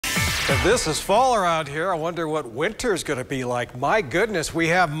If this is fall around here, I wonder what winter is going to be like. My goodness, we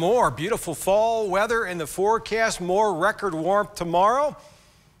have more beautiful fall weather in the forecast, more record warmth tomorrow,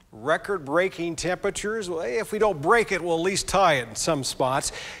 record-breaking temperatures. Well, if we don't break it, we'll at least tie it in some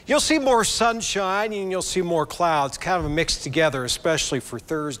spots. You'll see more sunshine and you'll see more clouds, kind of mixed together, especially for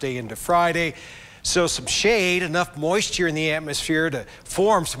Thursday into Friday. So some shade, enough moisture in the atmosphere to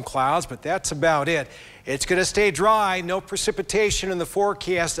form some clouds, but that's about it. It's going to stay dry, no precipitation in the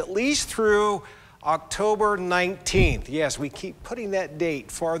forecast, at least through October 19th. Yes, we keep putting that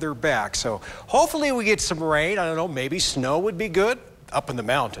date farther back. So hopefully we get some rain. I don't know, maybe snow would be good. Up in the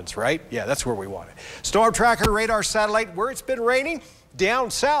mountains, right? Yeah, that's where we want it. Storm tracker radar satellite, where it's been raining.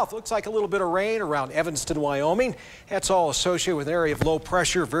 Down south, looks like a little bit of rain around Evanston, Wyoming. That's all associated with an area of low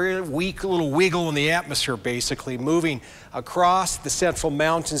pressure, very weak little wiggle in the atmosphere, basically moving across the central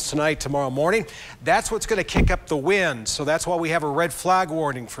mountains tonight, tomorrow morning. That's what's going to kick up the wind. So that's why we have a red flag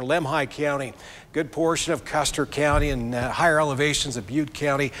warning for Lemhi County. Good portion of Custer County and higher elevations of Butte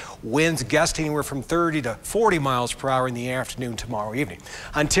County. Winds gusting anywhere from 30 to 40 miles per hour in the afternoon tomorrow evening.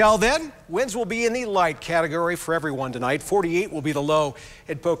 Until then, winds will be in the light category for everyone tonight. 48 will be the low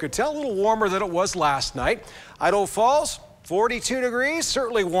at Pocatello, a little warmer than it was last night. Idaho Falls, 42 degrees,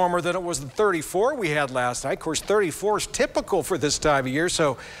 certainly warmer than it was the 34 we had last night. Of course, 34 is typical for this time of year,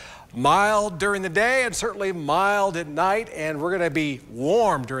 so mild during the day and certainly mild at night, and we're going to be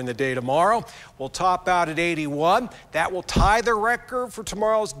warm during the day tomorrow. We'll top out at 81. That will tie the record for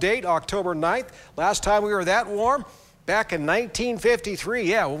tomorrow's date, October 9th. Last time we were that warm, back in 1953.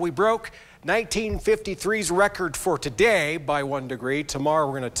 Yeah, well, we broke 1953's record for today by 1 degree. Tomorrow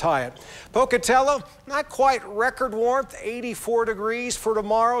we're going to tie it. Pocatello, not quite record warmth. 84 degrees for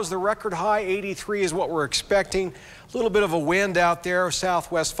tomorrow is the record high. 83 is what we're expecting. A little bit of a wind out there,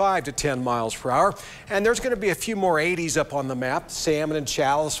 southwest 5 to 10 miles per hour. And there's going to be a few more 80s up on the map. Salmon and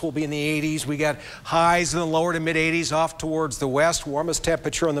Chalice will be in the 80s. We got highs in the lower to mid 80s off towards the west. Warmest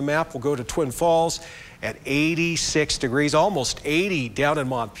temperature on the map will go to Twin Falls at 86 degrees, almost 80 down in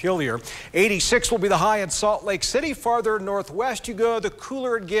Montpelier. 86 will be the high in Salt Lake City. Farther northwest you go, the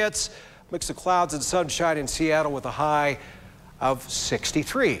cooler it gets. Mix of clouds and sunshine in Seattle with a high of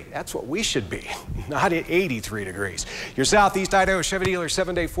 63. That's what we should be, not at 83 degrees. Your Southeast Idaho Chevy dealer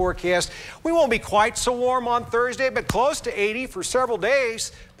 7-day forecast. We won't be quite so warm on Thursday, but close to 80 for several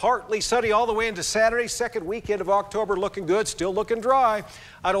days. Partly sunny all the way into Saturday. Second weekend of October looking good, still looking dry.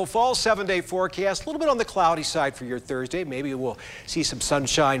 Idaho Falls 7-day forecast. A little bit on the cloudy side for your Thursday. Maybe we'll see some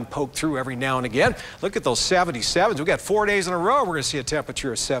sunshine poke through every now and again. Look at those 77s. We got 4 days in a row. We're going to see a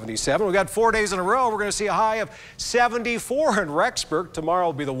temperature of 77. We got 4 days in a row. We're going to see a high of 74 in Rexburg. Tomorrow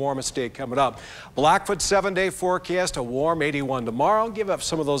will be the warmest day coming up. Blackfoot 7-day forecast. A warm 81 tomorrow. Give up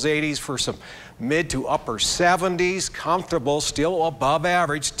some of those 80s for some mid to upper 70s. Comfortable, still above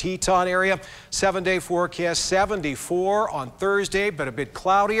average. Teton area 7-day forecast. 74 on Thursday, but a bit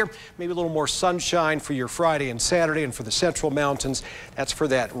cloudier. Maybe a little more sunshine for your Friday and Saturday, and for the central mountains, that's for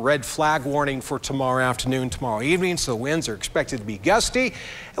that red flag warning for tomorrow afternoon, tomorrow evening. So the winds are expected to be gusty,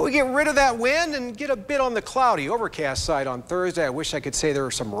 and we get rid of that wind and get a bit on the cloudy overcast side on Thursday. I wish I could say there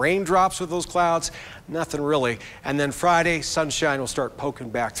were some raindrops with those clouds. Nothing really. And then Friday, sunshine will start poking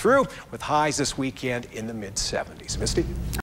back through with highs this weekend in the mid 70s. Misty?